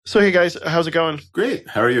So, hey guys, how's it going? Great.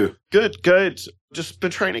 How are you? Good, good. Just been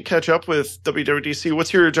trying to catch up with WWDC.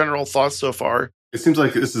 What's your general thoughts so far? It seems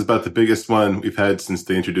like this is about the biggest one we've had since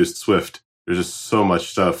they introduced Swift. There's just so much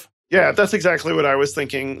stuff. Yeah, that's exactly what I was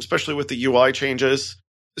thinking, especially with the UI changes.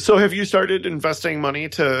 So, have you started investing money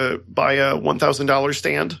to buy a $1,000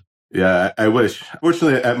 stand? Yeah, I wish.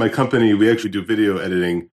 Fortunately, at my company, we actually do video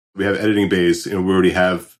editing. We have editing bays. We already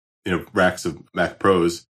have racks of Mac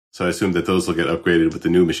Pros. So I assume that those will get upgraded with the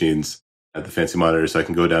new machines at the fancy monitor, so I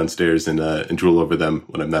can go downstairs and drool over them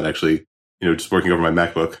when I'm not actually just working over my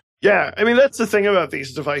MacBook. Yeah, I mean, that's the thing about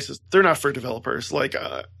these devices. They're not for developers.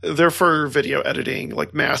 They're for video editing,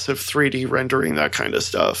 like massive 3D rendering, that kind of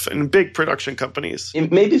stuff, and big production companies.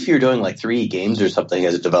 Maybe if you're doing like 3D games or something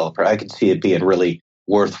as a developer, I could see it being really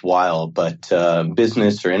worthwhile. But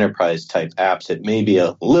business or enterprise type apps, it may be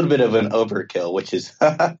a little bit of an overkill, which is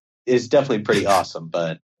is definitely pretty awesome.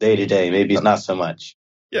 But day to day, maybe not so much.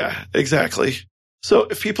 Yeah, exactly. So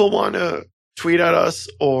if people want to tweet at us,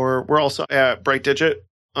 or we're also at BrightDigit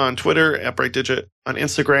on Twitter, at BrightDigit on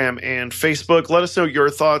Instagram and Facebook. Let us know your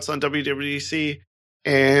thoughts on WWDC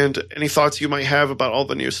and any thoughts you might have about all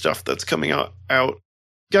the new stuff that's coming out.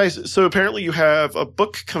 Guys, so apparently you have a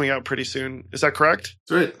book coming out pretty soon. Is that correct?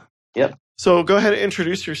 That's right. Yep. So go ahead and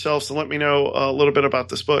introduce yourselves and let me know a little bit about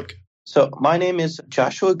this book. So my name is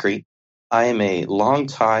Joshua Green. I am a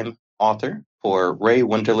longtime author for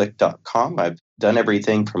RayWunderlich.com. I've done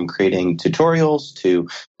everything from creating tutorials to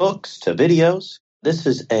books to videos. This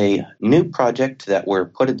is a new project that we're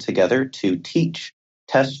putting together to teach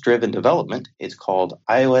test-driven development. It's called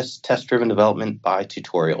iOS Test-Driven Development by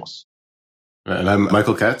Tutorials. And I'm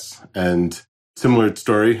Michael Katz, and similar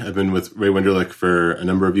story. I've been with Ray Wenderlich for a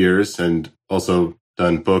number of years and also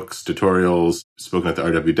done books, tutorials, spoken at the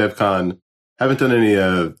RW DevCon. Haven't done any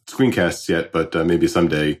screencasts yet, but maybe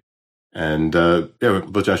someday. And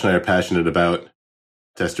both Josh and I are passionate about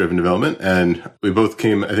test-driven development, and we both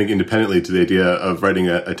came, I think, independently to the idea of writing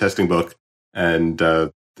a testing book, and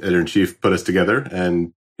editor-in-chief put us together,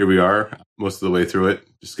 and here we are, most of the way through it,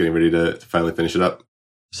 just getting ready to finally finish it up.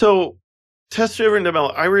 So, test-driven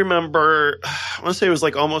development, I remember, I want to say it was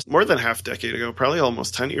like almost more than half a decade ago, probably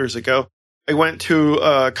almost 10 years ago. I went to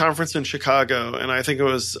a conference in Chicago, and I think it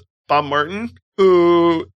was Bob Martin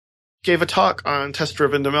who gave a talk on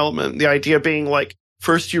test-driven development. The idea being like,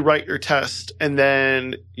 first you write your test and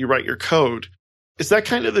then you write your code. Is that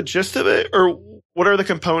kind of the gist of it? Or what are the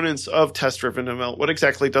components of test-driven development? What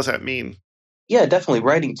exactly does that mean? Yeah, definitely.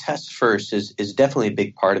 Writing tests first is definitely a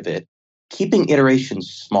big part of it. Keeping iterations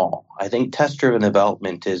small. I think test-driven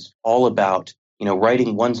development is all about,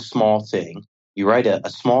 writing one small thing. You write a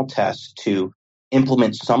small test to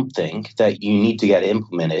implement something that you need to get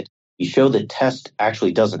implemented. You show the test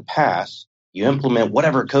actually doesn't pass. You implement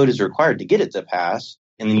whatever code is required to get it to pass,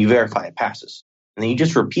 and then you verify it passes. And then you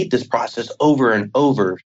just repeat this process over and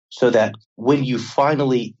over so that when you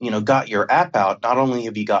finally, got your app out, not only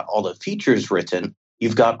have you got all the features written,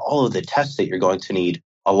 you've got all of the tests that you're going to need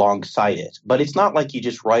alongside it. But it's not like you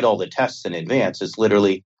just write all the tests in advance. It's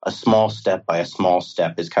literally a small step by a small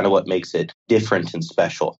step is kind of what makes it different and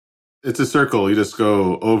special. It's a circle. You just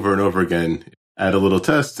go over and over again, add a little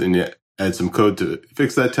test, and you add some code to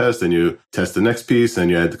fix that test, and you test the next piece, and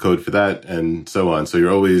you add the code for that, and so on. So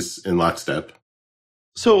you're always in lockstep.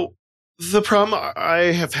 So the problem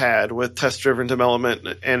I have had with test-driven development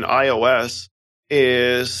and iOS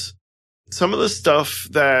is some of the stuff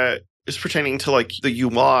that is pertaining to like the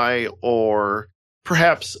UI or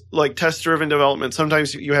perhaps like test-driven development.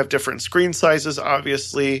 Sometimes you have different screen sizes,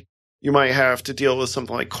 obviously. You might have to deal with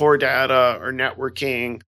something like core data or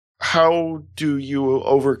networking. How do you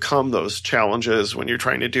overcome those challenges when you're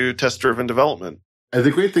trying to do test-driven development? And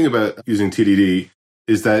the great thing about using TDD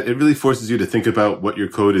is that it really forces you to think about what your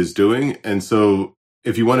code is doing. And so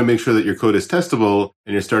if you want to make sure that your code is testable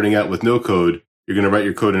and you're starting out with no code, you're going to write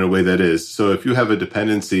your code in a way that is. So if you have a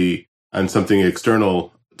dependency on something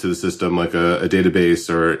external to the system, like a database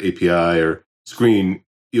or API or screen,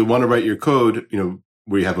 you'll want to write your code,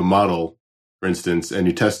 where you have a model, for instance, and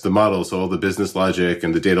you test the model, so all the business logic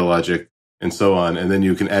and the data logic and so on. And then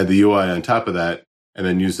you can add the UI on top of that and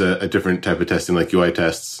then use a different type of testing like UI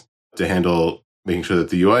tests to handle making sure that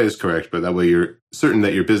the UI is correct. But that way you're certain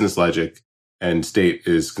that your business logic and state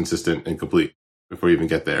is consistent and complete before you even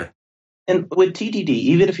get there. And with TDD,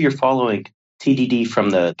 even if you're following TDD from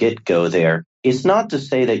the get-go there, it's not to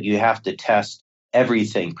say that you have to test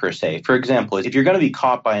everything per se. For example, if you're going to be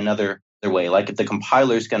caught by another way, like if the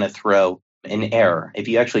compiler is going to throw an error, if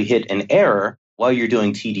you actually hit an error while you're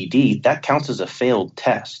doing TDD, that counts as a failed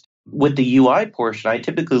test. With the UI portion, I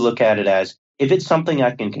typically look at it as if it's something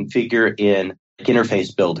I can configure in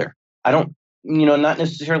interface builder. I don't, not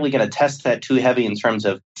necessarily going to test that too heavy in terms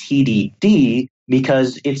of TDD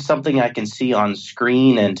because it's something I can see on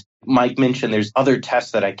screen. And Mike mentioned there's other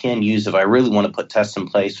tests that I can use if I really want to put tests in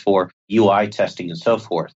place for UI testing and so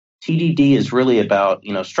forth. TDD is really about,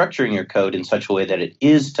 structuring your code in such a way that it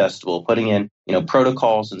is testable, putting in,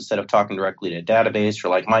 protocols instead of talking directly to a database, or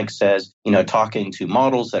like Mike says, talking to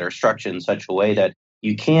models that are structured in such a way that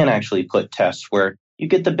you can actually put tests where you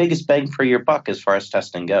get the biggest bang for your buck as far as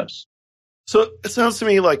testing goes. So it sounds to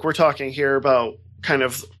me like we're talking here about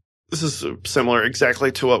this is similar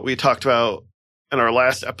exactly to what we talked about in our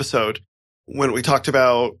last episode when we talked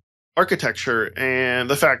about architecture and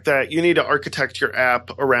the fact that you need to architect your app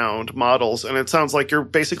around models. And it sounds like you're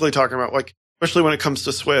basically talking about, like, especially when it comes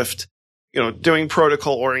to Swift, doing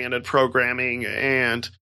protocol-oriented programming and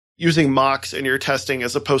using mocks in your testing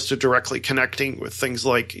as opposed to directly connecting with things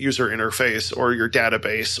like user interface or your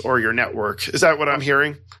database or your network. Is that what I'm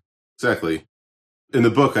hearing? Exactly. In the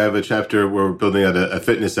book, I have a chapter where we're building out a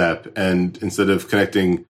fitness app, and instead of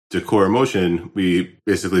connecting to Core Motion, we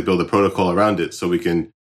basically build a protocol around it so we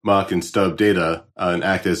can mock and stub data and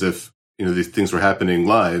act as if these things were happening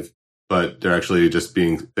live, but they're actually just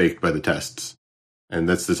being faked by the tests. And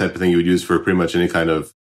that's the type of thing you would use for pretty much any kind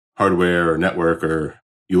of hardware or network or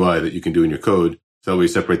UI that you can do in your code. So we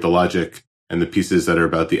separate the logic and the pieces that are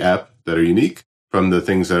about the app that are unique from the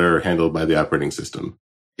things that are handled by the operating system.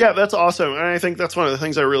 Yeah, that's awesome. And I think that's one of the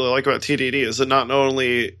things I really like about TDD is that not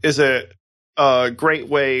only is it a great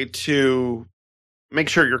way to make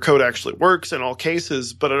sure your code actually works in all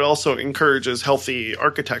cases, but it also encourages healthy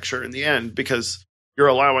architecture in the end because you're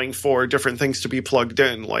allowing for different things to be plugged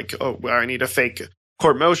in. Like, I need a fake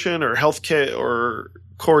Core Motion or HealthKit or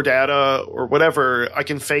Core Data or whatever. I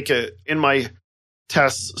can fake it in my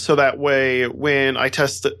tests so that way when I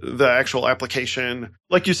test the actual application,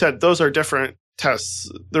 like you said, those are different tests.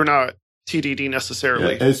 They're not TDD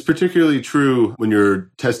necessarily. Yeah, and it's particularly true when you're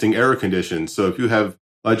testing error conditions. So if you have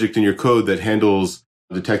logic in your code that handles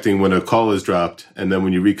detecting when a call is dropped, and then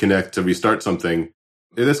when you reconnect to restart something,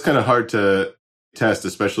 that's kind of hard to test,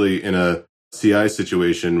 especially in a CI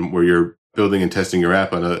situation where you're building and testing your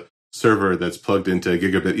app on a server that's plugged into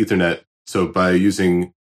gigabit Ethernet. So by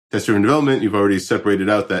using test-driven development, you've already separated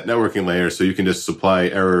out that networking layer, so you can just supply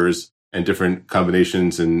errors and different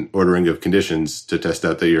combinations and ordering of conditions to test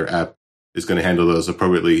out that your app is going to handle those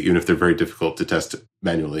appropriately, even if they're very difficult to test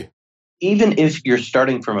manually. Even if you're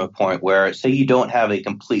starting from a point where, say, you don't have a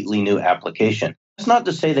completely new application, it's not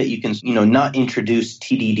to say that you can, not introduce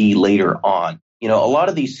TDD later on. A lot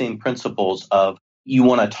of these same principles of you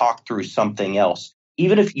want to talk through something else,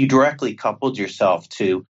 even if you directly coupled yourself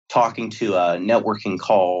to talking to networking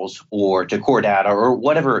calls or to Core Data or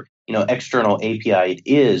whatever, external API it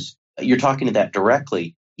is, you're talking to that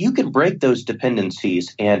directly. You can break those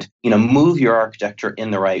dependencies and, move your architecture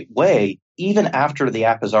in the right way, even after the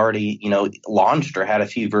app is already, launched or had a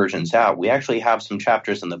few versions out. We actually have some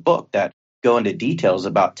chapters in the book that go into details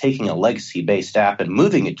about taking a legacy-based app and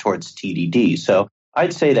moving it towards TDD. So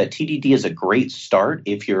I'd say that TDD is a great start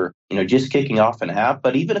if you're, just kicking off an app.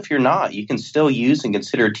 But even if you're not, you can still use and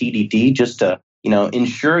consider TDD just to,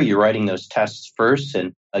 ensure you're writing those tests first.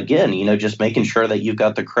 And again, just making sure that you've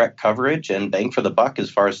got the correct coverage and bang for the buck as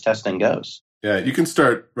far as testing goes. Yeah, you can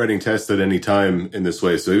start writing tests at any time in this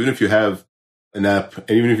way. So even if you have an app,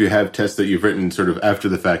 and even if you have tests that you've written sort of after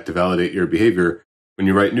the fact to validate your behavior, when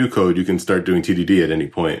you write new code, you can start doing TDD at any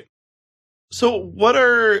point. So what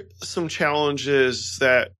are some challenges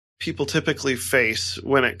that people typically face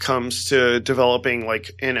when it comes to developing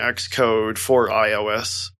like in Xcode for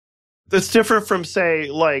iOS? That's different from, say,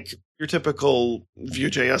 like your typical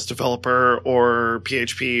Vue.js developer or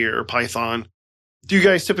PHP or Python. Do you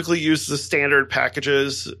guys typically use the standard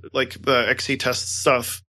packages, like the XCTest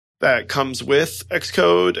stuff that comes with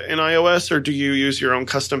Xcode and iOS, or do you use your own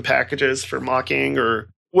custom packages for mocking? Or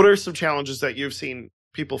what are some challenges that you've seen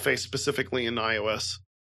people face specifically in iOS?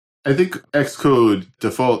 I think Xcode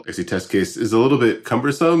default XCTest case is a little bit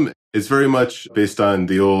cumbersome. It's very much based on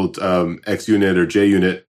the old XUnit or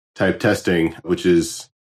JUnit type testing, which is,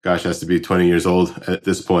 has to be 20 years old at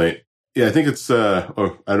this point. Yeah, I think it's,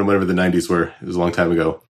 or I don't know, whatever the 90s were. It was a long time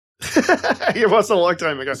ago. It was a long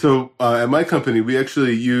time ago. So at my company, we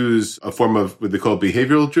actually use a form of what they call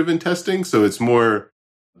behavioral-driven testing. So it's more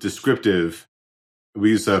descriptive. We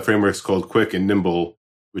use frameworks called Quick and Nimble,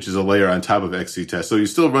 which is a layer on top of XCTest. So you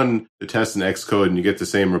still run the tests in Xcode and you get the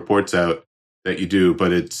same reports out that you do,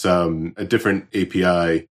 but it's a different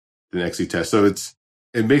API than XCTest. So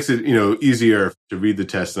it makes it, easier to read the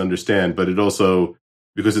test and understand, but it also,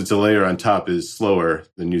 because it's a layer on top, is slower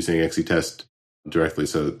than using XCTest directly.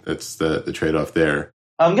 So that's the trade-off there.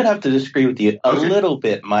 I'm going to have to disagree with you a little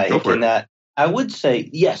bit, Mike, in that I would say,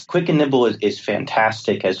 yes, Quick and Nimble is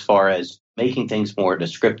fantastic as far as making things more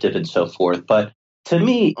descriptive and so forth. But to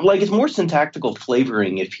me, like, it's more syntactical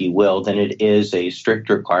flavoring, if you will, than it is a strict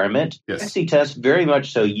requirement. Yes. XCTest very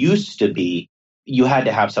much so used to be, you had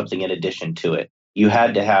to have something in addition to it. You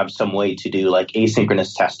had to have some way to do like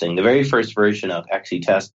asynchronous testing. The very first version of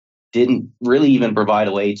XCTest didn't really even provide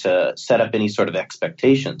a way to set up any sort of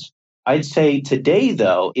expectations. I'd say today,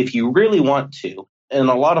 though, if you really want to, and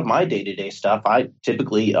a lot of my day-to-day stuff, I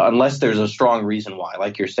typically, unless there's a strong reason why,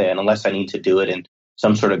 like you're saying, unless I need to do it in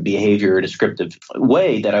some sort of behavior or descriptive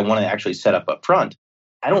way that I want to actually set up front,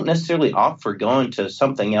 I don't necessarily opt for going to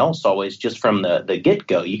something else always just from the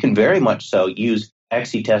get-go. You can very much so use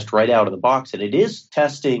XCTest right out of the box, and it is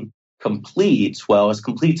testing complete, well, as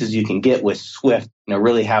complete as you can get with Swift,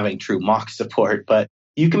 really having true mock support. But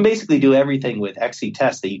you can basically do everything with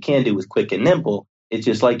XCTest that you can do with Quick and Nimble. It's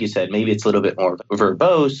just like you said, maybe it's a little bit more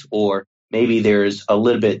verbose, or maybe there's a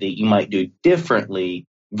little bit that you might do differently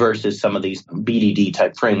versus some of these BDD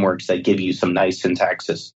type frameworks that give you some nice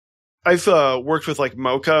syntaxes. I've worked with like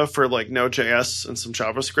Mocha for like Node.js and some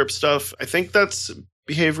JavaScript stuff. I think that's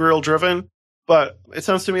behavioral driven, but it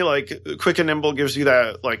sounds to me like Quick and Nimble gives you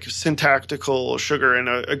that like syntactical sugar and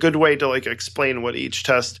a good way to like explain what each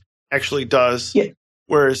test actually does. Yeah.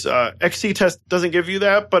 Whereas XCTest doesn't give you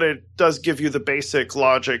that, but it does give you the basic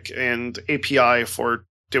logic and API for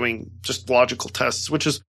doing just logical tests, which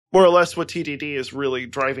is more or less what TDD is really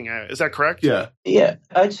driving at. Is that correct? Yeah. Yeah.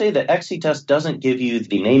 I'd say that XCTest doesn't give you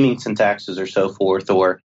the naming syntaxes or so forth,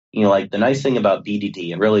 or, like the nice thing about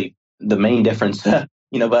BDD and really the main difference, but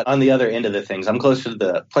on the other end of the things, I'm closer to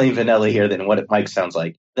the plain vanilla here than what Mike sounds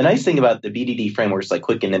like. The nice thing about the BDD frameworks like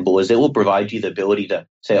Quick and Nimble is it will provide you the ability to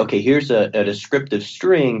say, okay, here's a descriptive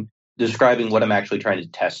string describing what I'm actually trying to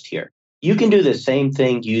test here. You can do the same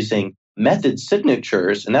thing using method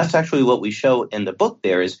signatures, and that's actually what we show in the book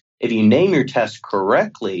there is if you name your test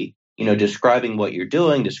correctly, describing what you're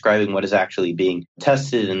doing, describing what is actually being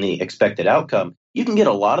tested and the expected outcome, you can get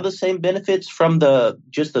a lot of the same benefits from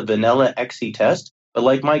just the vanilla XCTest. But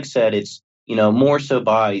like Mike said, it's more so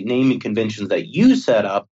by naming conventions that you set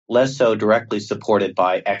up, less so directly supported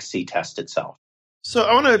by XCTest itself. So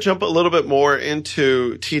I want to jump a little bit more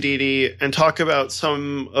into TDD and talk about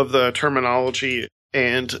some of the terminology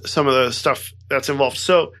and some of the stuff that's involved.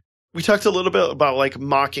 So we talked a little bit about like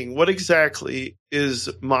mocking. What exactly is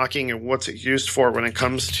mocking and what's it used for when it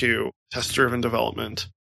comes to test-driven development?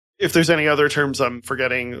 If there's any other terms I'm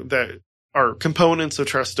forgetting that are components of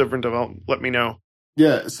test-driven development, let me know.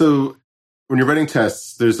 Yeah, so when you're writing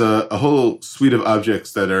tests, there's a whole suite of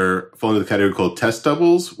objects that fall into the category called test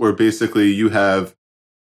doubles, where basically you have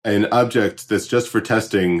an object that's just for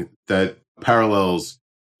testing that parallels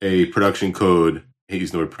a production code. I hate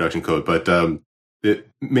using the word production code, but the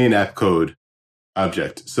main app code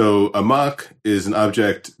object. So a mock is an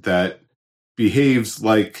object that behaves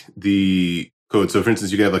like the code. So for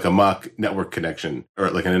instance, you can have like a mock network connection or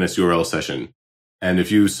like an NSURL session. And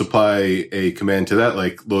if you supply a command to that,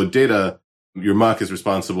 like load data, your mock is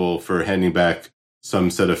responsible for handing back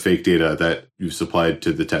some set of fake data that you've supplied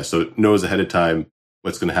to the test. So it knows ahead of time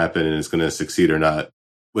what's going to happen and it's going to succeed or not.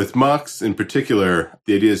 With mocks in particular,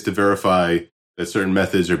 the idea is to verify that certain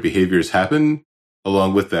methods or behaviors happen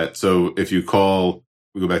along with that. So if you call,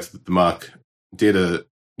 we go back to the mock data,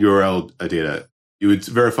 URL data, you would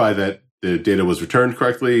verify that the data was returned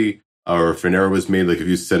correctly, or if an error was made, like if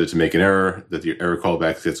you set it to make an error, that the error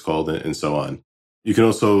callback gets called and so on. You can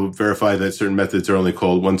also verify that certain methods are only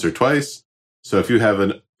called once or twice. So if you have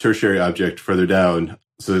a tertiary object further down,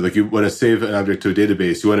 so like you want to save an object to a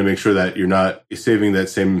database, you want to make sure that you're not saving that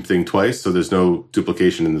same thing twice, so there's no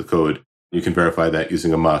duplication in the code. You can verify that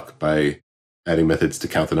using a mock by adding methods to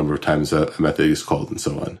count the number of times a method is called and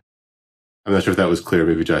so on. I'm not sure if that was clear.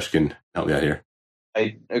 Maybe Josh can help me out here.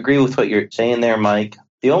 I agree with what you're saying there, Mike.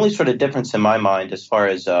 The only sort of difference in my mind as far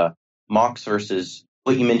as mocks versus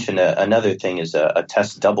what you mentioned, another thing is a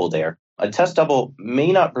test double there. A test double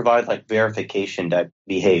may not provide like verification type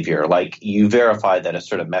behavior, like you verify that a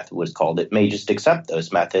certain method was called. It may just accept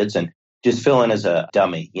those methods and just fill in as a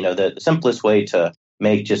dummy. The simplest way to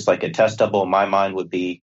make just like a test double in my mind would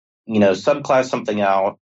be, subclass something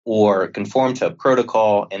out or conform to a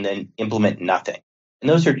protocol and then implement nothing. And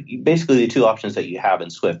those are basically the two options that you have in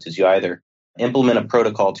Swift is you either implement a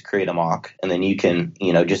protocol to create a mock, and then you can,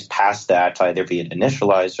 just pass that either via an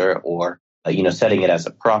initializer or, setting it as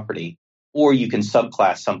a property, or you can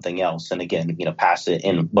subclass something else and again, pass it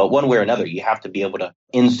in. But one way or another, you have to be able to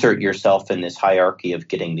insert yourself in this hierarchy of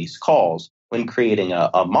getting these calls. When creating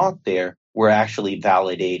a mock there, we're actually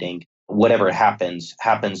validating whatever happens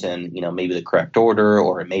in, maybe the correct order,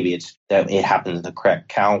 or maybe it's that it happens in the correct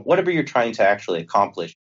count, whatever you're trying to actually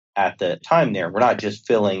accomplish at the time there. We're not just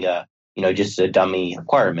filling just a dummy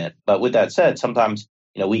requirement. But with that said, sometimes,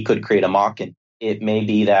 we could create a mock, and it may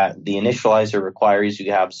be that the initializer requires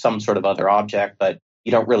you have some sort of other object, but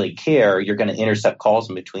you don't really care. You're going to intercept calls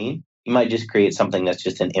in between. You might just create something that's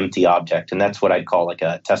just an empty object. And that's what I'd call like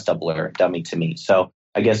a test double or a dummy to me. So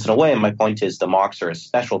I guess in a way, my point is the mocks are a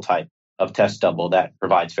special type of test double that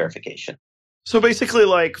provides verification. So basically,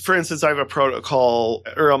 like, for instance, I have a protocol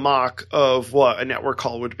or a mock of what a network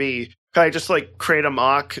call would be. Can I just like create a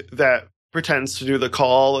mock that pretends to do the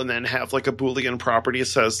call and then have like a Boolean property that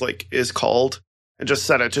says like is called and just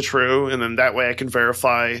set it to true? And then that way I can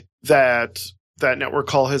verify that that network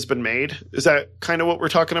call has been made. Is that kind of what we're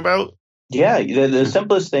talking about? Yeah, the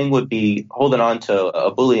simplest thing would be holding on to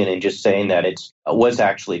a Boolean and just saying that it was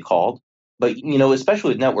actually called. But,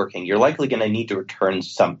 especially with networking, you're likely going to need to return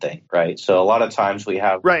something, right? So a lot of times we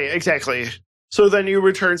have... Right, exactly. So then you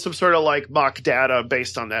return some sort of like mock data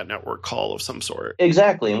based on that network call of some sort.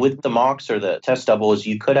 Exactly. And with the mocks or the test doubles,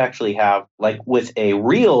 you could actually have, like with a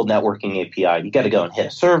real networking API, you got to go and hit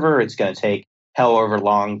a server. It's going to take however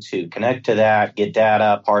long to connect to that, get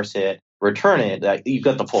data, parse it, return it. You've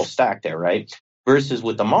got the full stack there, right? Versus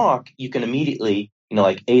with the mock, you can immediately,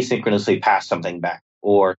 like asynchronously pass something back.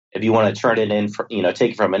 Or if you want to turn it in,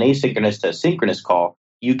 take it from an asynchronous to a synchronous call,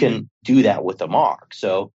 you can do that with a mock.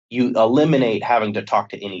 So you eliminate having to talk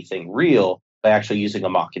to anything real by actually using a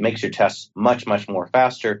mock. It makes your tests much, much more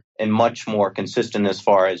faster and much more consistent as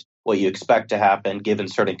far as what you expect to happen. Given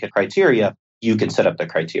certain criteria, you can set up the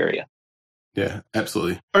criteria. Yeah,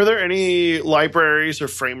 absolutely. Are there any libraries or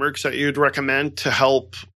frameworks that you'd recommend to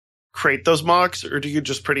help create those mocks, or do you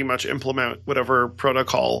just pretty much implement whatever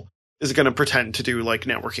protocol is going to pretend to do like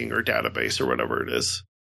networking or database or whatever it is?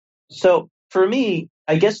 So for me,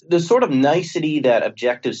 I guess the sort of nicety that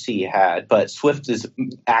Objective-C had, but Swift is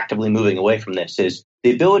actively moving away from this, is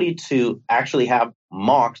the ability to actually have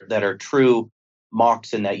mocks that are true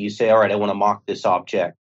mocks, in that you say, all right, I want to mock this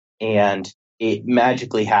object, and it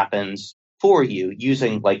magically happens for you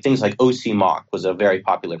using like things like OCMock was a very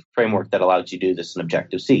popular framework that allows you to do this in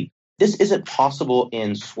Objective-C. This isn't possible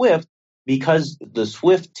in Swift because the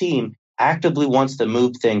Swift team actively wants to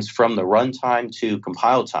move things from the runtime to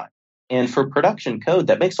compile time. And for production code,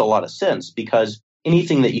 that makes a lot of sense because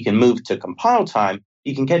anything that you can move to compile time,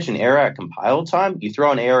 you can catch an error at compile time. You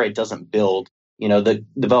throw an error, it doesn't build. The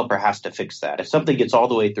developer has to fix that. If something gets all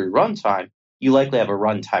the way through runtime, you likely have a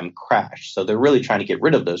runtime crash. So they're really trying to get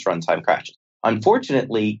rid of those runtime crashes.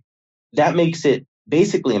 Unfortunately, that makes it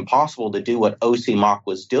basically impossible to do what OCMock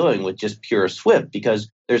was doing with just pure Swift, because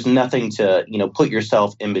there's nothing to, put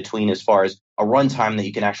yourself in between as far as a runtime that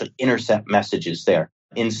you can actually intercept messages there.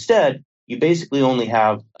 Instead, you basically only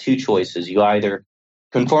have two choices. You either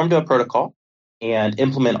conform to a protocol and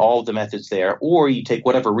implement all of the methods there, or you take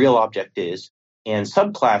whatever real object is and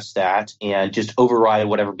subclass that and just override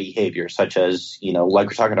whatever behavior, such as, like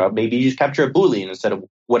we're talking about, maybe you just capture a Boolean instead of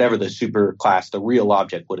whatever the superclass, the real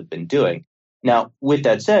object would have been doing. Now, with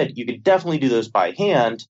that said, you could definitely do those by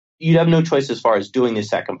hand. You'd have no choice as far as doing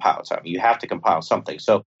this at compile time. You have to compile something.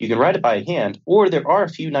 So you can write it by hand, or there are a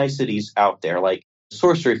few niceties out there, like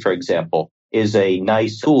Sorcery, for example, is a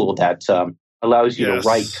nice tool that allows you to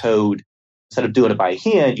write code. Instead of doing it by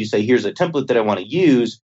hand, you say, here's a template that I want to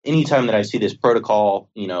use. Anytime that I see this protocol,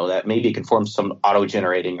 that maybe conforms to some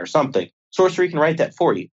auto-generating or something, Sorcery can write that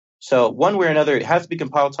for you. So one way or another, it has to be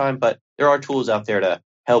compile time, but there are tools out there to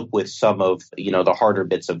help with some of, the harder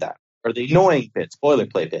bits of that, or the annoying bits,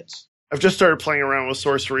 boilerplate bits. I've just started playing around with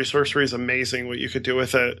Sorcery. Sorcery is amazing what you could do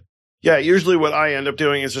with it. Yeah, usually what I end up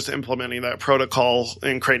doing is just implementing that protocol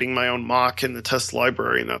and creating my own mock in the test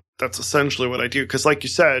library. And that's essentially what I do. Because like you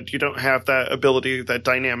said, you don't have that ability, that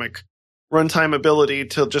dynamic runtime ability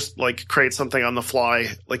to just like create something on the fly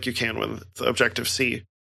like you can with Objective-C.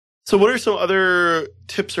 So what are some other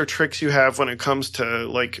tips or tricks you have when it comes to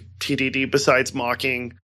like TDD besides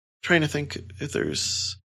mocking? I'm trying to think if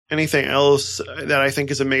there's anything else that I think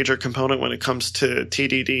is a major component when it comes to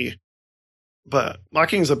TDD. But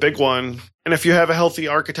mocking is a big one. And if you have a healthy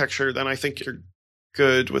architecture, then I think you're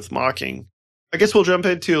good with mocking. I guess we'll jump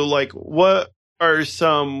into like, what are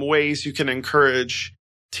some ways you can encourage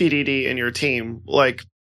TDD in your team? Like,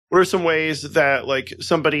 what are some ways that like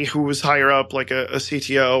somebody who's higher up, like a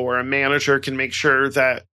CTO or a manager, can make sure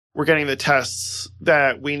that we're getting the tests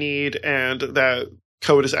that we need and that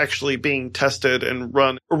code is actually being tested and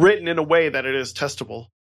written in a way that it is testable?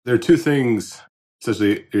 There are two things,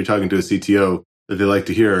 especially if you're talking to a CTO, that they like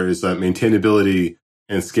to hear is maintainability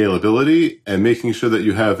and scalability, and making sure that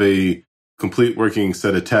you have a complete working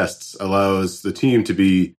set of tests allows the team to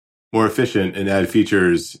be more efficient and add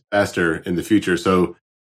features faster in the future. So,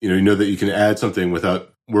 you know that you can add something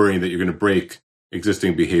without worrying that you're going to break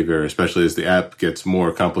existing behavior, especially as the app gets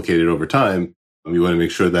more complicated over time. You want to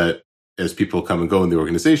make sure that as people come and go in the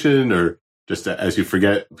organization, or just as you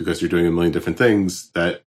forget because you're doing a million different things,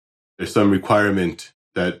 that there's some requirement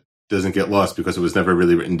that doesn't get lost because it was never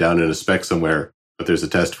really written down in a spec somewhere, but there's a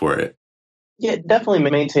test for it. Yeah, definitely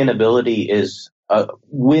maintainability is a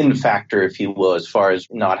win factor, if you will, as far as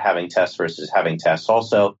not having tests versus having tests.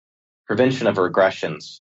 Also, prevention of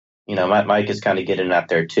regressions. Mike is kind of getting at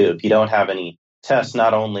there too. If you don't have any tests,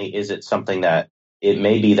 not only is it something that it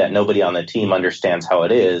may be that nobody on the team understands how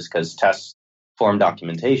it is because tests form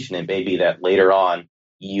documentation. It may be that later on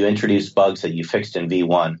you introduce bugs that you fixed in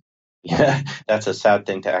V1. Yeah, that's a sad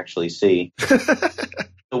thing to actually see.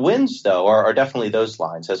 The wins, though, are definitely those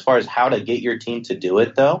lines. As far as how to get your team to do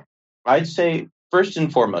it, though, I'd say first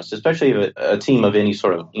and foremost, especially a team of any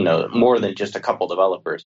sort of, more than just a couple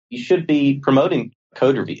developers, you should be promoting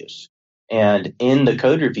code reviews. And in the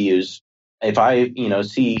code reviews, if I,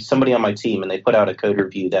 see somebody on my team and they put out a code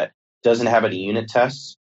review that doesn't have any unit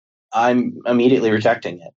tests, I'm immediately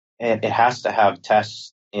rejecting it. And it has to have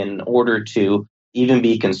tests in order to even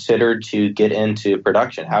be considered to get into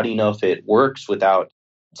production. How do you know if it works without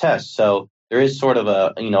tests? So there is sort of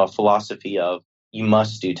a philosophy of you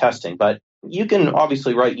must do testing, but you can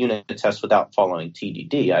obviously write unit tests without following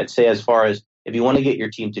TDD. I'd say as far as if you want to get your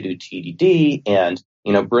team to do TDD and,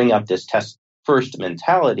 bring up this test first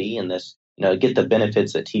mentality and this, get the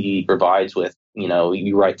benefits that TDD provides with,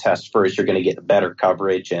 you write tests first, you're going to get better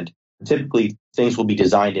coverage, and typically things will be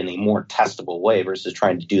designed in a more testable way versus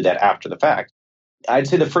trying to do that after the fact. I'd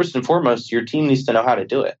say the first and foremost, your team needs to know how to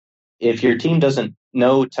do it. If your team doesn't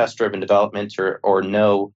know test-driven development or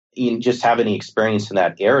know, just have any experience in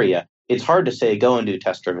that area, it's hard to say go and do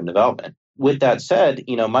test-driven development. With that said,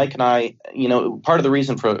 Mike and I, part of the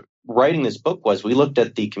reason for writing this book was we looked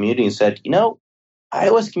at the community and said,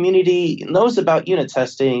 iOS community knows about unit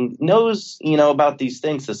testing, knows, about these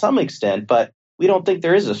things to some extent, but we don't think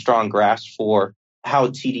there is a strong grasp for how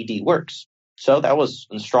TDD works. So that was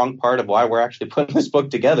a strong part of why we're actually putting this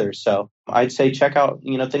book together. So I'd say check out,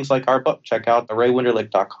 things like our book. Check out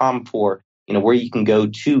raywunderlich.com for, where you can go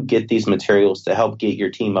to get these materials to help get your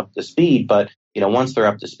team up to speed. But, once they're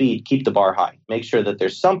up to speed, keep the bar high. Make sure that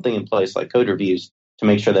there's something in place like code reviews to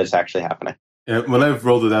make sure that it's actually happening. Yeah, when I've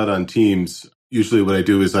rolled it out on teams, usually what I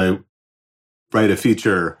do is I write a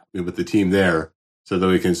feature with the team there so that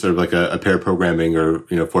we can sort of like a pair programming or,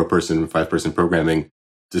 4-person, 5-person programming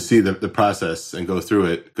to see the process and go through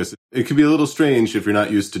it, because it can be a little strange if you're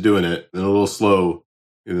not used to doing it and a little slow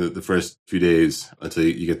the first few days until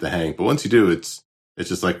you get the hang. But once you do, it's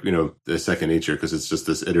just like, the second nature, because it's just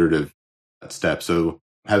this iterative step. So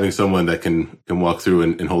having someone that can walk through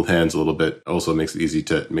and hold hands a little bit also makes it easy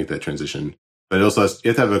to make that transition. But it also you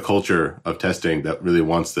have to have a culture of testing that really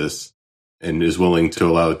wants this and is willing to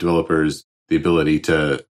allow developers the ability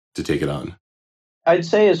to take it on. I'd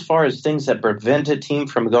say as far as things that prevent a team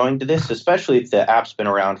from going to this, especially if the app's been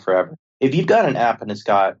around forever. If you've got an app and it's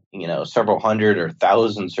got, several hundred or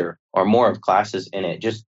thousands or more of classes in it,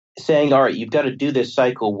 just saying, all right, you've got to do this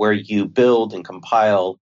cycle where you build and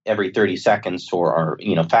compile every 30 seconds or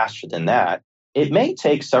faster than that. It may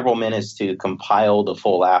take several minutes to compile the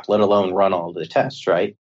full app, let alone run all the tests,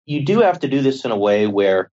 right? You do have to do this in a way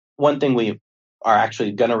where one thing we are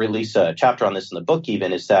actually going to release a chapter on this in the book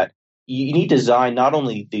even is that you need to design not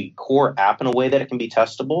only the core app in a way that it can be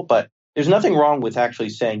testable, but there's nothing wrong with actually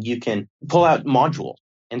saying you can pull out modules.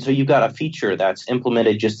 And so you've got a feature that's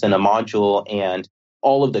implemented just in a module and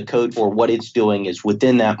all of the code for what it's doing is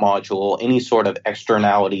within that module, any sort of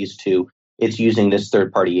externalities to it's using this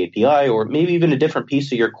third-party API or maybe even a different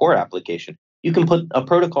piece of your core application. You can put a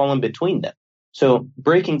protocol in between them. So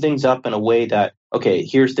breaking things up in a way that, okay,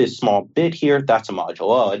 here's this small bit here, that's a module.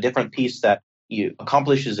 Oh, a different piece that you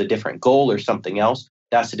accomplishes a different goal or something else,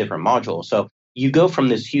 that's a different module. So you go from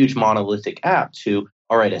this huge monolithic app to,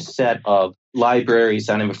 all right, a set of libraries,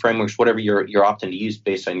 dynamic frameworks, whatever you're opting to use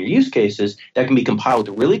based on your use cases that can be compiled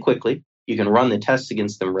really quickly. You can run the tests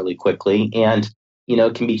against them really quickly and,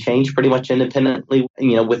 it can be changed pretty much independently,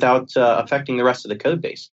 without affecting the rest of the code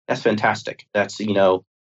base. That's fantastic. That's,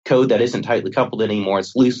 code that isn't tightly coupled anymore.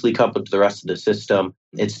 It's loosely coupled to the rest of the system.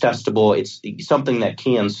 It's testable. It's something that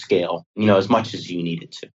can scale, as much as you need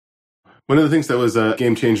it to. One of the things that was a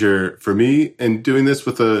game changer for me in doing this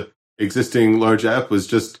with a existing large app was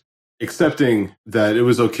just accepting that it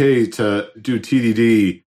was okay to do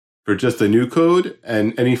TDD for just the new code,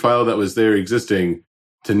 and any file that was there existing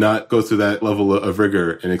to not go through that level of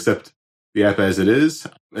rigor and accept the app as it is.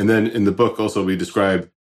 And then in the book also we describe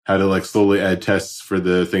how to like slowly add tests for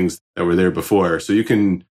the things that were there before. So you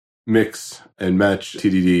can mix and match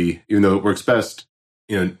TDD, even though it works best,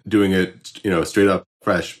 doing it, straight up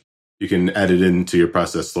fresh. You can add it into your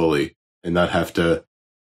process slowly and not have to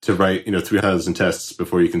write, 3,000 tests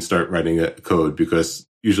before you can start writing a code, because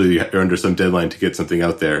usually you're under some deadline to get something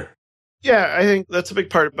out there. Yeah, I think that's a big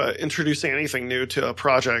part about introducing anything new to a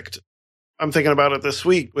project. I'm thinking about it this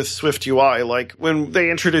week with Swift UI. Like when they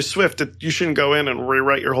introduce Swift, you shouldn't go in and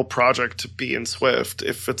rewrite your whole project to be in Swift.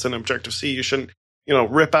 If it's an Objective-C, you shouldn't,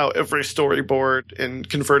 rip out every storyboard and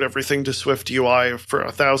convert everything to Swift UI for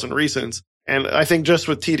 1,000 reasons. And I think just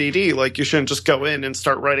with TDD, like you shouldn't just go in and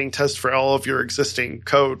start writing tests for all of your existing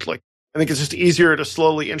code. Like I think it's just easier to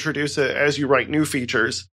slowly introduce it as you write new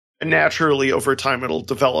features. And naturally, over time, it'll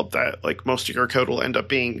develop that. Like most of your code will end up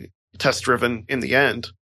being test-driven in the end.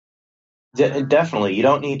 Definitely. You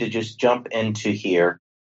don't need to just jump into here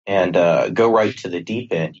and go right to the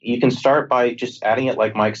deep end. You can start by just adding it,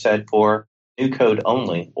 like Mike said, for new code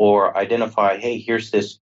only, or identify, hey, here's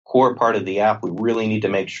this core part of the app. We really need to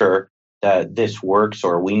make sure that this works,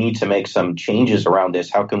 or we need to make some changes around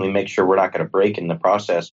this. How can we make sure we're not going to break in the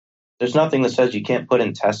process? There's nothing that says you can't put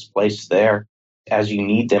in tests placed there as you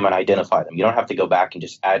need them and identify them. You don't have to go back and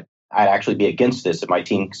just add. I'd actually be against this if my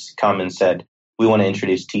team come and said, we want to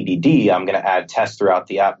introduce TDD. I'm going to add tests throughout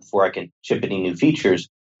the app before I can ship any new features.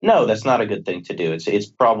 No, that's not a good thing to do. It's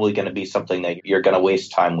probably going to be something that you're going to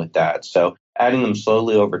waste time with that. So adding them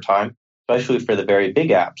slowly over time, especially for the very big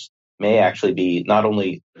apps, may actually be not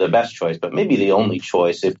only the best choice, but maybe the only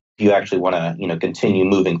choice if you actually want to, continue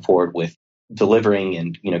moving forward with delivering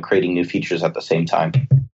and, creating new features at the same time.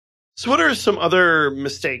 So what are some other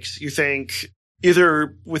mistakes you think,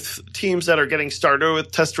 either with teams that are getting started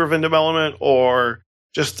with test-driven development or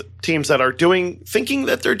just teams that are thinking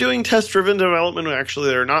that they're doing test-driven development when actually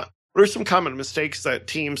they're not? What are some common mistakes that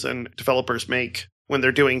teams and developers make when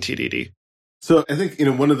they're doing TDD? So I think,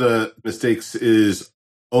 one of the mistakes is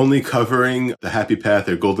only covering the happy path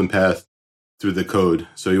or golden path through the code.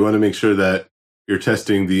 So you want to make sure that you're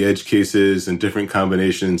testing the edge cases and different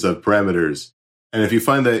combinations of parameters. And if you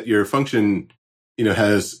find that your function,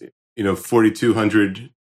 has, 4,200,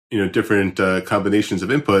 different combinations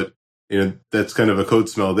of input, that's kind of a code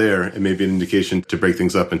smell there, and maybe an indication to break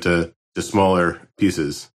things up into smaller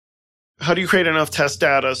pieces. How do you create enough test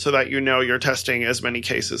data so that you're testing as many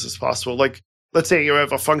cases as possible? Like, let's say you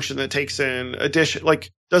have a function that takes in addition,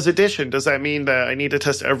 does addition. Does that mean that I need to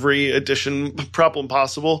test every addition problem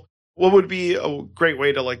possible? What would be a great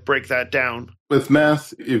way to break that down? With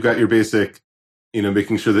math, you've got your basic,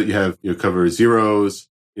 making sure that you cover zeros,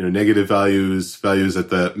 negative values at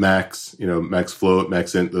the max, max float,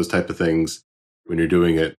 max int, those type of things when you're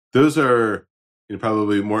doing it. Those are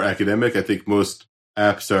probably more academic. I think most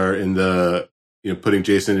apps are in the, putting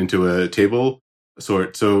JSON into a table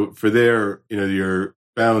sort. So for there, your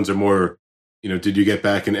bounds are more, did you get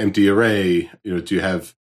back an empty array? Do you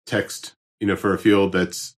have text, for a field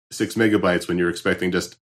that's 6 megabytes when you're expecting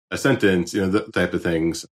just a sentence, that type of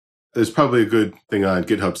things. There's probably a good thing on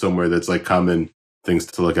GitHub somewhere that's common things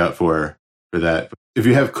to look out for that. If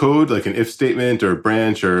you have code like an if statement or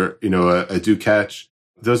branch or, a do catch,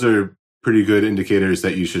 those are pretty good indicators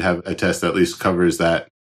that you should have a test that at least covers that.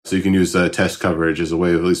 So you can use test coverage as a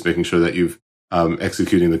way of at least making sure that you've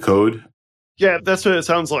executing the code. Yeah, that's what it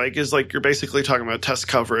sounds like, is you're basically talking about test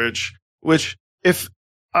coverage, which if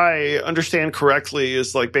I understand correctly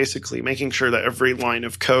is basically making sure that every line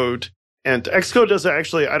of code, and Xcode does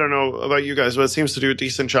actually, I don't know about you guys, but it seems to do a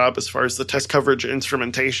decent job as far as the test coverage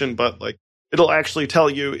instrumentation, but it'll actually tell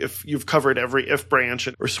you if you've covered every if branch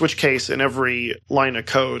or switch case in every line of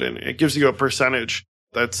code, and it gives you a percentage.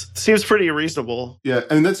 That seems pretty reasonable. Yeah,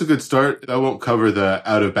 and that's a good start. I won't cover the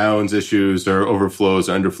out of bounds issues or overflows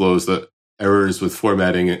or underflows, the errors with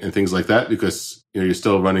formatting and things like that, because you're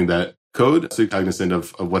still running that code. So you're cognizant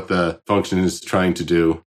of what the function is trying to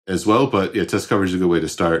do as well. But yeah, test coverage is a good way to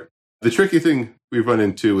start. The tricky thing we've run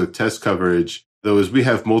into with test coverage, though, is we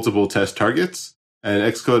have multiple test targets. And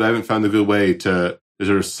Xcode, I haven't found a good way to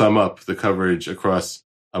sort of sum up the coverage across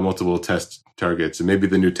multiple test targets. And maybe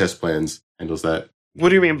the new test plans handles that. What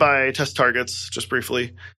do you mean by test targets, just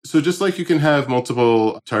briefly? So just like you can have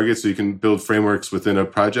multiple targets, so you can build frameworks within a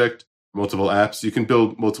project, multiple apps, you can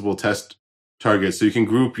build multiple test targets. So you can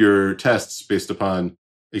group your tests based upon,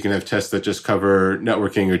 you can have tests that just cover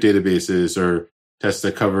networking or databases, or tests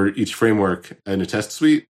that cover each framework in a test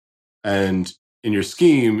suite. And in your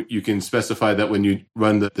scheme, you can specify that when you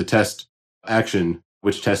run the test action,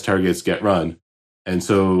 which test targets get run. And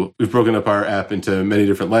so we've broken up our app into many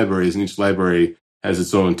different libraries, and each library has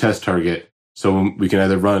its own test target. So we can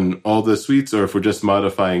either run all the suites, or if we're just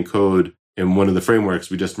modifying code in one of the frameworks,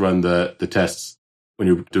 we just run the tests when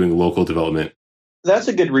you're doing local development. That's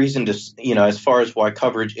a good reason to, as far as why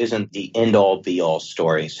coverage isn't the end-all, be-all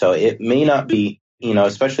story. So it may not be,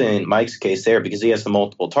 especially in Mike's case there, because he has the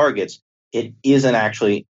multiple targets, it isn't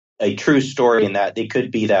actually a true story in that it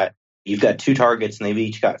could be that you've got two targets and they've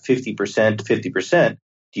each got 50% to 50%.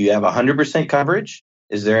 Do you have 100% coverage?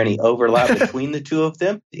 Is there any overlap between the two of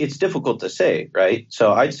them? It's difficult to say, right?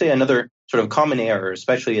 So I'd say another sort of common error,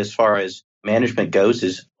 especially as far as management goes,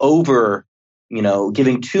 is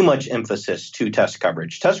giving too much emphasis to test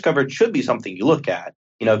coverage. Test coverage should be something you look at.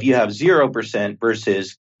 If you have 0%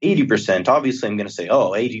 versus 80%, obviously I'm going to say,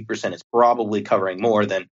 80% is probably covering more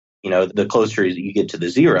than, the closer you get to the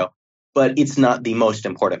zero. But it's not the most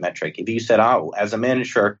important metric. If you said, as a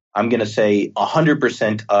manager, I'm going to say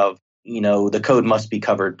 100% of, the code must be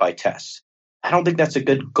covered by tests. I don't think that's a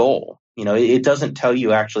good goal. It doesn't tell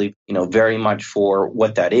you actually, very much for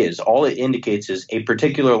what that is. All it indicates is a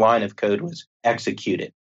particular line of code was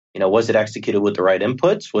executed. Was it executed with the right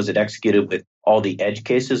inputs? Was it executed with all the edge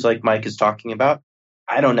cases like Mike is talking about?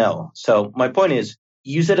 I don't know. So my point is,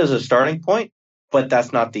 use it as a starting point, but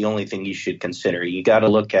that's not the only thing you should consider. You got to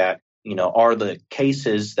look at, are the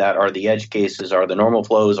cases that are the edge cases, are the normal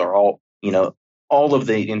flows, are all of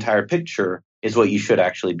the entire picture is what you should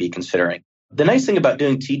actually be considering. The nice thing about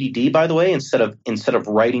doing TDD, by the way, instead of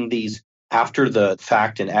writing these after the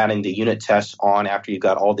fact and adding the unit tests on after you've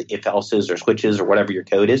got all the if-elses or switches or whatever your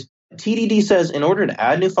code is, TDD says in order to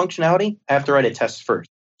add new functionality, I have to write a test first.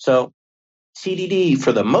 So TDD,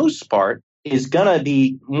 for the most part, is going to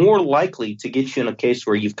be more likely to get you in a case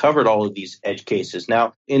where you've covered all of these edge cases.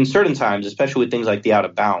 Now, in certain times, especially with things like the out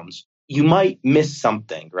of bounds, you might miss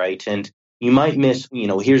something, right? And you might miss,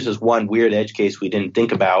 here's this one weird edge case we didn't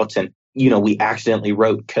think about. And, we accidentally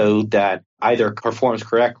wrote code that either performs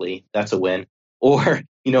correctly, that's a win, or,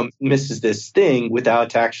 misses this thing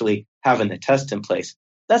without actually having the test in place.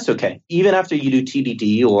 That's okay. Even after you do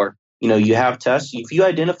TDD or, you have tests, if you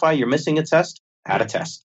identify you're missing a test, add a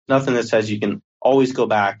test. Nothing that says you can always go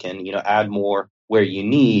back and, add more where you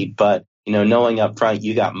need. But, knowing up front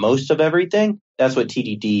you got most of everything, that's what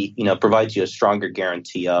TDD, provides you a stronger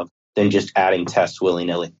guarantee of than just adding tests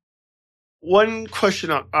willy-nilly. One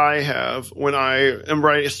question I have when I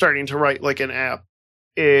am starting to write like an app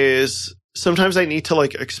is sometimes I need to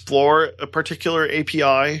like explore a particular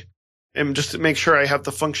API and just to make sure I have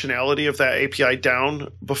the functionality of that API down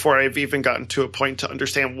before I've even gotten to a point to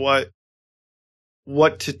understand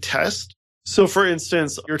what to test. So for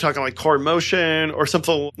instance, you're talking like Core Motion or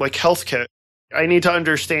something like HealthKit. I need to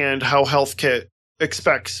understand how HealthKit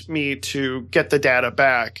expects me to get the data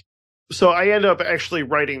back. So I end up actually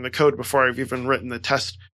writing the code before I've even written the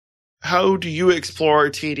test. How do you explore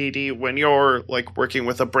TDD when you're like working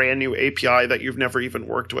with a brand new API that you've never even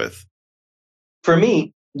worked with? For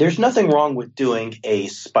me, there's nothing wrong with doing a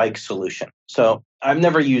spike solution. So I've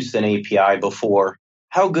never used an API before.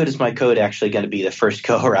 How good is my code actually going to be the first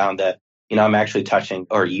go around that, I'm actually touching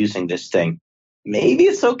or using this thing? Maybe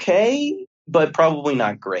it's okay, but probably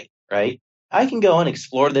not great, right? I can go and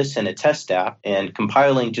explore this in a test app, and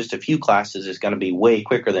compiling just a few classes is going to be way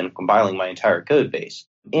quicker than compiling my entire code base.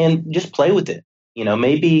 And just play with it.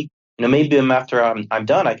 Maybe after I'm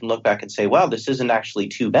done, I can look back and say, wow, this isn't actually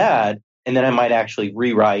too bad. And then I might actually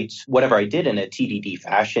rewrite whatever I did in a TDD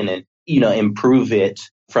fashion and, improve it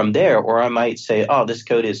from there. Or I might say, this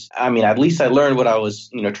code is, at least I learned what I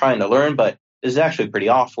was, trying to learn, but this is actually pretty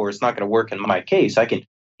off, or it's not going to work in my case. I can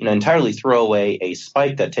entirely throw away a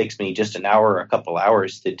spike that takes me just an hour or a couple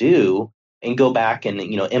hours to do and go back and,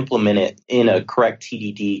 implement it in a correct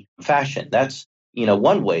TDD fashion. That's,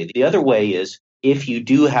 one way. The other way is if you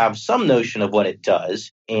do have some notion of what it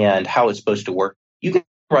does and how it's supposed to work, you can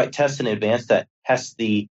write tests in advance that test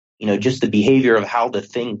the, just the behavior of how the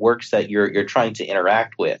thing works that you're trying to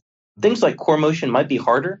interact with. Things like Core Motion might be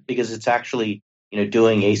harder because it's actually,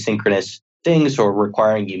 doing asynchronous things or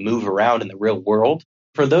requiring you move around in the real world.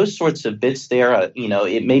 For those sorts of bits there,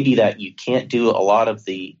 it may be that you can't do a lot of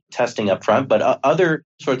the testing up front, but other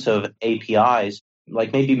sorts of APIs,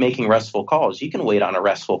 like maybe making RESTful calls, you can wait on a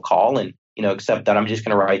RESTful call and, accept that I'm just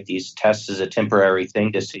going to write these tests as a temporary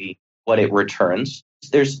thing to see what it returns.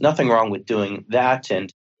 There's nothing wrong with doing that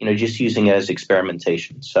and, just using it as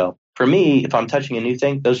experimentation. So for me, if I'm touching a new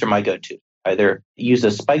thing, those are my go-to. Either use a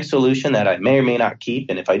spike solution that I may or may not keep,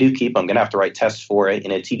 and if I do keep, I'm going to have to write tests for it in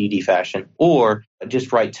a TDD fashion, or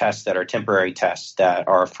just write tests that are temporary tests that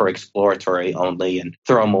are for exploratory only and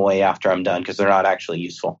throw them away after I'm done because they're not actually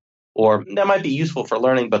useful. or that might be useful for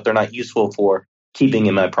learning, but they're not useful for keeping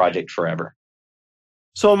in my project forever.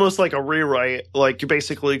 So almost like a rewrite, like you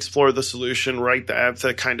basically explore the solution, write the app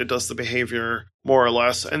that kind of does the behavior more or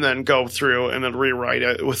less, and then go through and then rewrite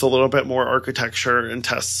it with a little bit more architecture and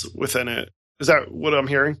tests within it. Is that what I'm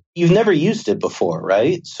hearing? You've never used it before,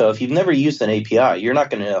 right? So if you've never used an API, you're not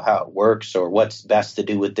going to know how it works or what's best to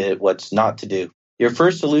do with it, what's not to do. Your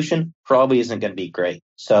first solution probably isn't going to be great.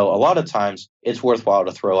 So a lot of times it's worthwhile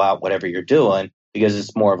to throw out whatever you're doing because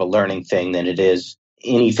it's more of a learning thing than it is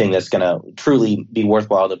anything that's going to truly be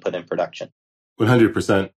worthwhile to put in production.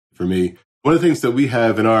 100% for me. One of the things that we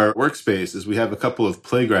have in our workspace is we have a couple of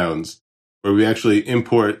playgrounds where we actually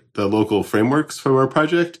import the local frameworks from our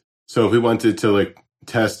project. So if we wanted to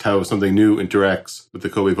test how something new interacts with the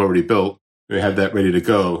code we've already built, we have that ready to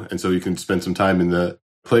go. And so you can spend some time in the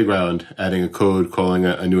playground adding a code, calling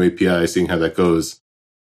a new API, seeing how that goes.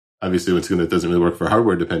 Obviously, once again, that doesn't really work for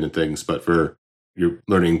hardware dependent things, but for your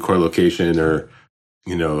learning core location or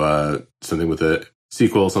something with a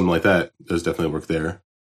SQL, something like that, those definitely work there.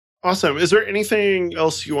 Awesome. Is there anything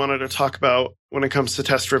else you wanted to talk about when it comes to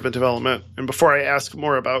test-driven development? And before I ask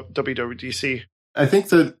more about WWDC. I think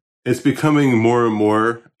that it's becoming more and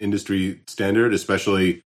more industry standard,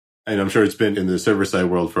 especially, and I'm sure it's been in the server-side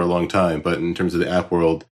world for a long time, but in terms of the app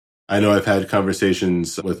world, I know I've had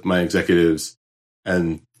conversations with my executives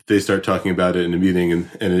and they start talking about it in a meeting, and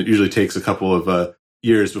it usually takes a couple of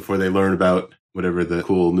years before they learn about whatever the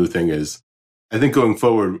cool new thing is. I think going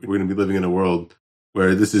forward, we're going to be living in a world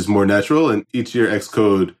where this is more natural, and each year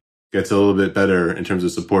Xcode gets a little bit better in terms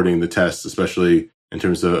of supporting the tests, especially in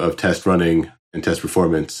terms of test running and test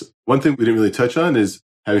performance. One thing we didn't really touch on is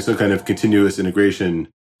having some kind of continuous integration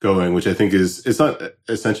going, which I think it's not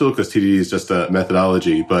essential because TDD is just a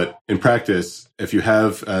methodology, but in practice, if you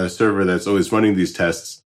have a server that's always running these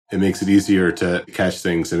tests, it makes it easier to catch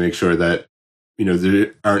things and make sure that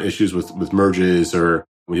there aren't issues with merges, or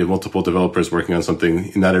when you have multiple developers working on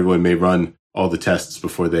something, not everyone may run all the tests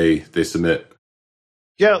before they submit.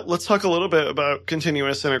 Yeah, let's talk a little bit about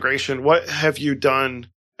continuous integration. What have you done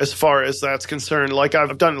as far as that's concerned? Like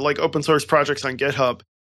I've done open source projects on GitHub,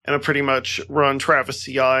 and I pretty much run Travis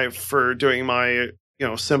CI for doing my,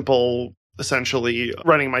 simple, essentially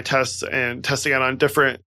running my tests and testing it on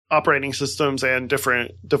different operating systems and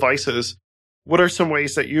different devices. What are some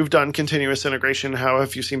ways that you've done continuous integration? How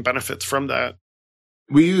have you seen benefits from that?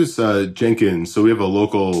 We use Jenkins. So we have a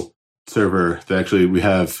local server that actually we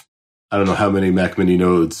have, I don't know how many Mac Mini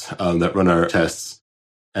nodes that run our tests.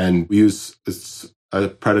 And we use a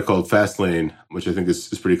product called Fastlane, which I think is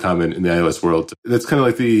pretty common in the iOS world. That's kind of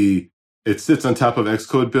like it sits on top of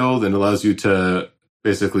Xcode build and allows you to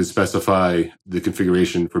basically specify the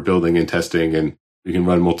configuration for building and testing. And you can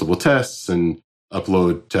run multiple tests and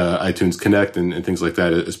upload to iTunes Connect and things like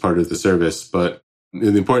that as part of the service. But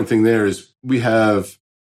the important thing there is we have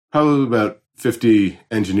probably about 50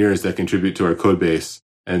 engineers that contribute to our code base.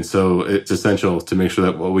 And so it's essential to make sure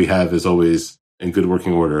that what we have is always in good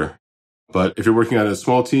working order. But if you're working on a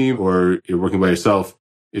small team or you're working by yourself,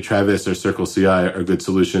 Travis or Circle CI are good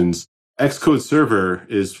solutions. Xcode Server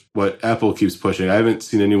is what Apple keeps pushing. I haven't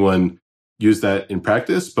seen anyone use that in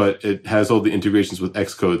practice, but it has all the integrations with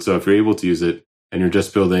Xcode. So if you're able to use it and you're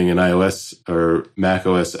just building an iOS or Mac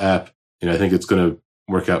OS app, I think it's going to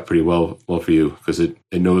work out pretty well for you because it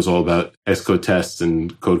knows all about Xcode tests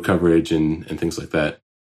and code coverage and things like that.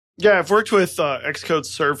 Yeah, I've worked with Xcode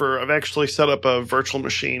Server. I've actually set up a virtual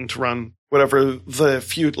machine to run whatever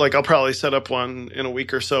I'll probably set up one in a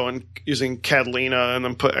week or so and using Catalina and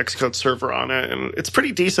then put Xcode Server on it. And it's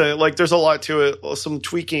pretty decent. There's a lot to it, some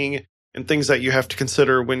tweaking and things that you have to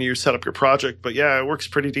consider when you set up your project. But yeah, it works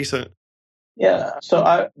pretty decent. Yeah, so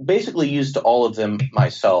I basically used all of them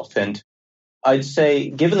myself. And I'd say,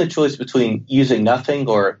 given the choice between using nothing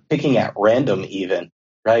or picking at random even,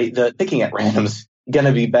 right? The picking at random is going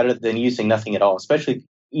to be better than using nothing at all, especially,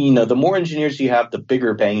 the more engineers you have, the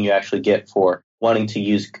bigger bang you actually get for wanting to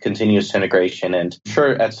use continuous integration. And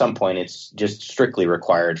sure, at some point, it's just strictly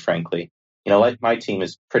required, frankly. My team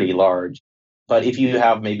is pretty large. But if you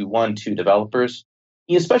have maybe 1-2 developers,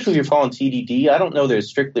 especially if you're following TDD, I don't know that it's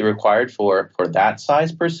strictly required for that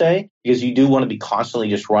size per se, because you do want to be constantly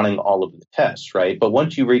just running all of the tests, right? But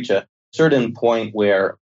once you reach a certain point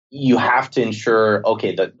where you have to ensure,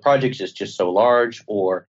 okay, the project is just so large,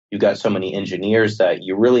 or you've got so many engineers that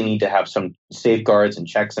you really need to have some safeguards and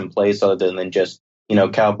checks in place other than just,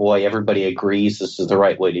 cowboy, everybody agrees this is the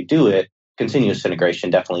right way to do it. Continuous integration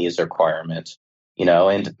definitely is a requirement,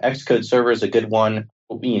 and Xcode Server is a good one.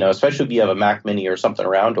 Especially if you have a Mac Mini or something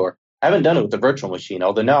around, or I haven't done it with the virtual machine,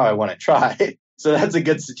 although now I want to try. So that's a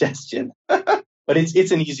good suggestion. But But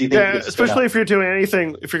it's an easy thing to get especially if you're doing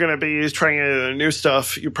anything, if you're going to be trying new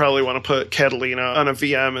stuff, you probably want to put Catalina on a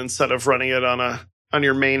VM instead of running it on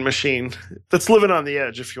your main machine. That's living on the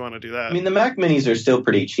edge if you want to do that. I mean, the Mac Minis are still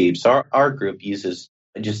pretty cheap. So our group uses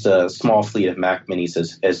just a small fleet of Mac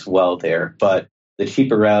Minis as well there. But the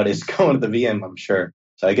cheaper route is going to the VM, I'm sure.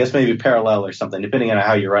 So I guess maybe Parallel or something, depending on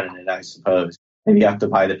how you're running it, I suppose. Maybe you have to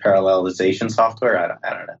buy the parallelization software. I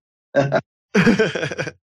don't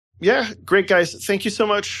know. Yeah, great, guys. Thank you so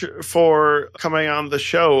much for coming on the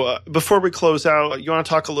show. Before we close out, you want to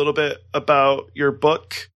talk a little bit about your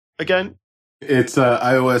book again? It's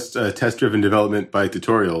iOS test-driven development by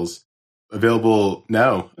tutorials, available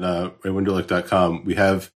now on raywunderlich.com. We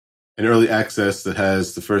have an early access that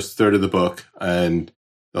has the first third of the book, and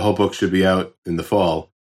the whole book should be out in the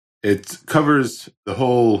fall. It covers the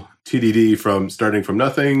whole TDD from starting from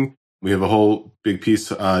nothing. We have a whole big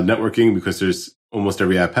piece on networking because there's almost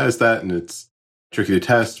every app has that, and it's tricky to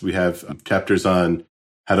test. We have chapters on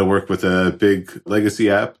how to work with a big legacy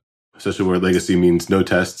app, especially where legacy means no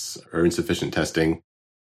tests or insufficient testing.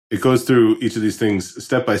 It goes through each of these things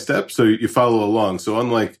step by step, so you follow along. So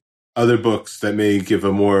unlike other books that may give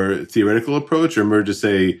a more theoretical approach or more to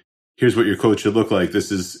say, here's what your code should look like,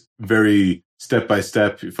 this is very step by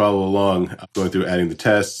step. You follow along, going through adding the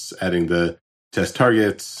tests, adding the test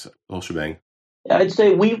targets, the whole shebang. I'd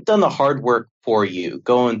say we've done the hard work for you,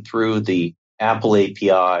 going through the Apple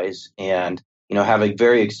APIs and, having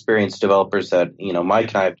very experienced developers that,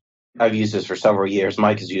 Mike and I've used this for several years.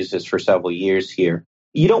 Mike has used this for several years here.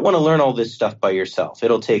 You don't want to learn all this stuff by yourself.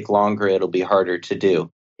 It'll take longer. It'll be harder to do.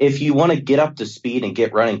 If you want to get up to speed and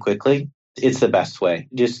get running quickly, it's the best way.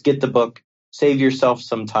 Just get the book, save yourself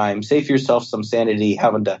some time, save yourself some sanity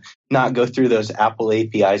having to not go through those Apple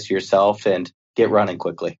APIs yourself and get running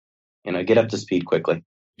quickly. Get up to speed quickly.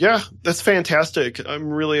 Yeah, that's fantastic. I'm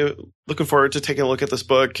really looking forward to taking a look at this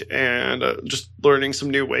book and just learning some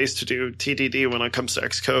new ways to do TDD when it comes to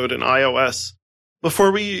Xcode and iOS.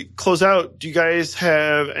 Before we close out, do you guys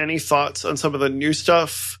have any thoughts on some of the new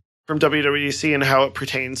stuff from WWDC and how it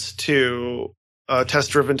pertains to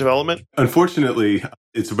test-driven development? Unfortunately,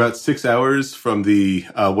 it's about 6 hours from the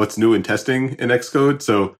what's new in testing in Xcode.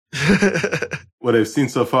 So what I've seen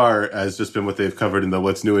so far has just been what they've covered in the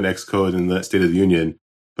what's new in Xcode and the State of the Union.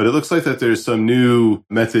 But it looks like that there's some new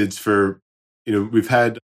methods for, we've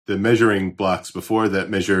had the measuring blocks before that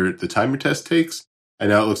measure the time your test takes. And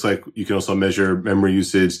now it looks like you can also measure memory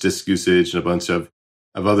usage, disk usage, and a bunch of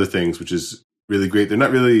other things, which is really great. They're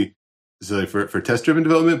not really necessarily for test-driven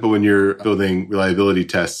development, but when you're building reliability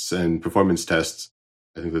tests and performance tests,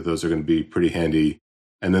 I think that those are going to be pretty handy.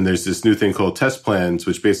 And then there's this new thing called test plans,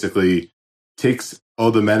 which basically takes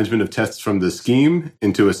all the management of tests from the scheme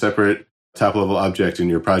into a separate top-level object in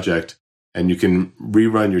your project, and you can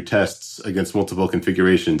rerun your tests against multiple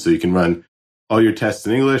configurations. So you can run all your tests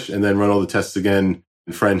in English and then run all the tests again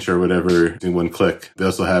in French or whatever in one click. They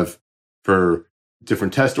also have for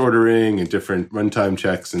different test ordering and different runtime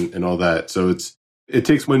checks and all that. So it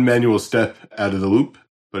takes one manual step out of the loop,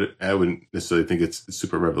 but I wouldn't necessarily think it's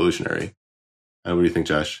super revolutionary. What do you think,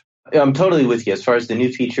 Josh? I'm totally with you. As far as the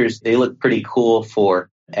new features, they look pretty cool for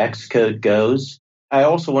Xcode goes. I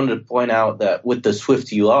also wanted to point out that with the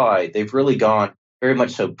Swift UI, they've really gone very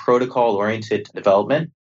much so protocol-oriented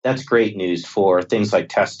development. That's great news for things like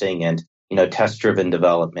testing and, test-driven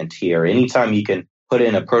development here. Anytime you can put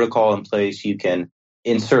in a protocol in place, you can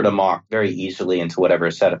insert a mock very easily into whatever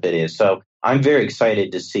setup it is. So I'm very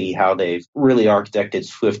excited to see how they've really architected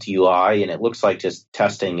Swift UI, and it looks like just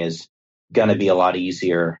testing is going to be a lot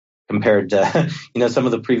easier compared to, some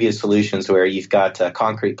of the previous solutions where you've got a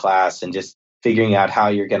concrete class and just figuring out how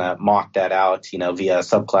you're going to mock that out, via a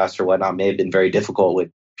subclass or whatnot may have been very difficult with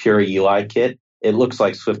pure UI kit. It looks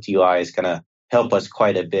like Swift UI is going to help us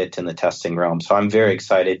quite a bit in the testing realm. So I'm very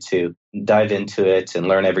excited to dive into it and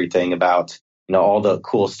learn everything about, all the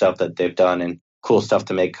cool stuff that they've done and cool stuff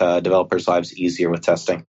to make developers' lives easier with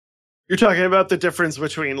testing. You're talking about the difference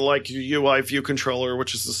between like your UI view controller,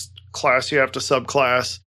 which is this class you have to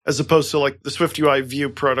subclass, as opposed to like the Swift UI view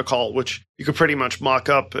protocol, which you could pretty much mock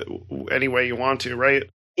up any way you want to, right?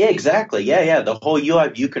 Yeah, exactly. Yeah. The whole UI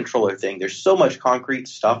view controller thing, there's so much concrete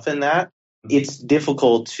stuff in that. It's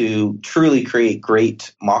difficult to truly create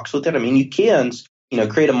great mocks with it. I mean, you can,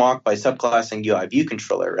 create a mock by subclassing UI view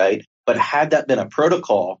controller, right? But had that been a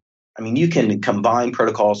protocol, I mean, you can combine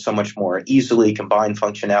protocols so much more easily, combine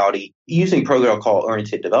functionality using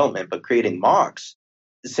protocol-oriented development, but creating mocks,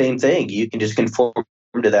 the same thing. You can just conform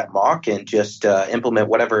to that mock and just implement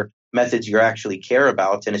whatever methods you actually care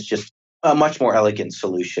about. And it's just a much more elegant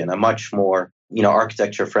solution, a much more,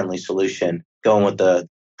 architecture-friendly solution, going with the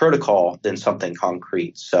protocol than something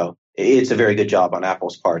concrete. So it's a very good job on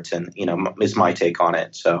Apple's part, and is my take on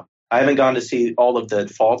it. So I haven't gone to see all of the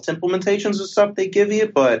default implementations of stuff they give you,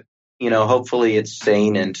 but hopefully it's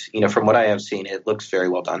sane, and from what I have seen, it looks very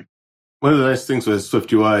well done. One of the nice things with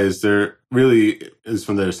SwiftUI is there really is,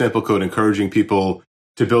 from their sample code, encouraging people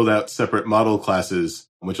to build out separate model classes,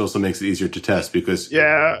 which also makes it easier to test because...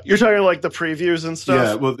 Yeah, you're talking like the previews and stuff?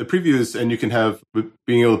 Yeah, well, the previews, and you can have,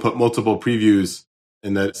 being able to put multiple previews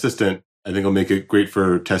in that assistant, I think will make it great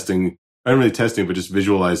for testing, not really testing, but just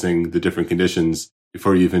visualizing the different conditions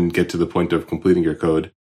before you even get to the point of completing your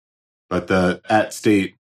code. But the at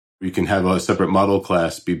state, you can have a separate model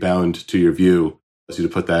class be bound to your view, so to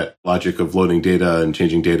put that logic of loading data and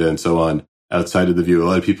changing data and so on outside of the view. A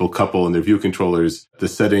lot of people couple in their view controllers the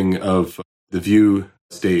setting of the view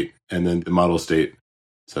state and then the model state.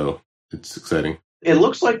 So it's exciting. It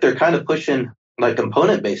looks like they're kind of pushing like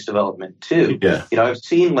component-based development too. Yeah. I've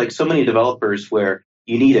seen like so many developers where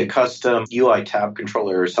you need a custom UI tab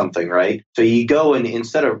controller or something, right? So you go and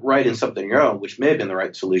instead of writing something your own, which may have been the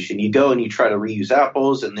right solution, you go and you try to reuse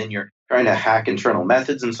apples, and then you're trying to hack internal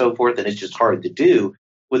methods and so forth, and it's just hard to do.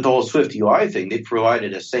 With the whole Swift UI thing, they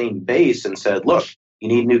provided a same base and said, look, you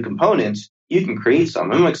need new components, you can create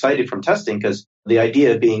some. I'm excited from testing because the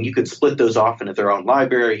idea being you could split those off into their own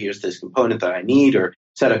library. Here's this component that I need, or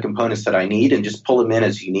set of components that I need, and just pull them in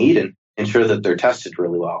as you need and ensure that they're tested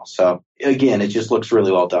really well. So again, it just looks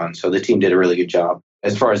really well done. So the team did a really good job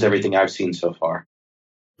as far as everything I've seen so far.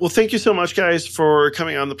 Well, thank you so much, guys, for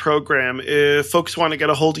coming on the program. If folks want to get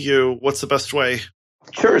a hold of you, what's the best way?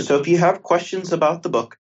 Sure. So if you have questions about the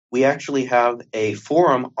book, we actually have a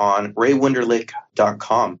forum on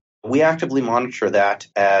raywunderlich.com. We actively monitor that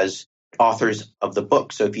as authors of the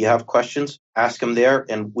book. So if you have questions, ask them there,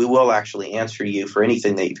 and we will actually answer you for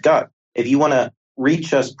anything that you've got. If you want to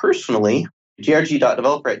reach us personally,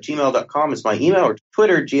 grg.developer@gmail.com is my email, or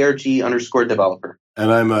Twitter, grg_developer.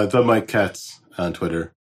 And I'm the Mike Katz on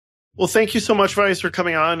Twitter. Well, thank you so much, Vice, for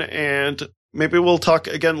coming on, and maybe we'll talk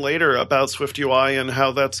again later about SwiftUI and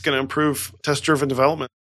how that's going to improve test-driven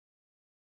development.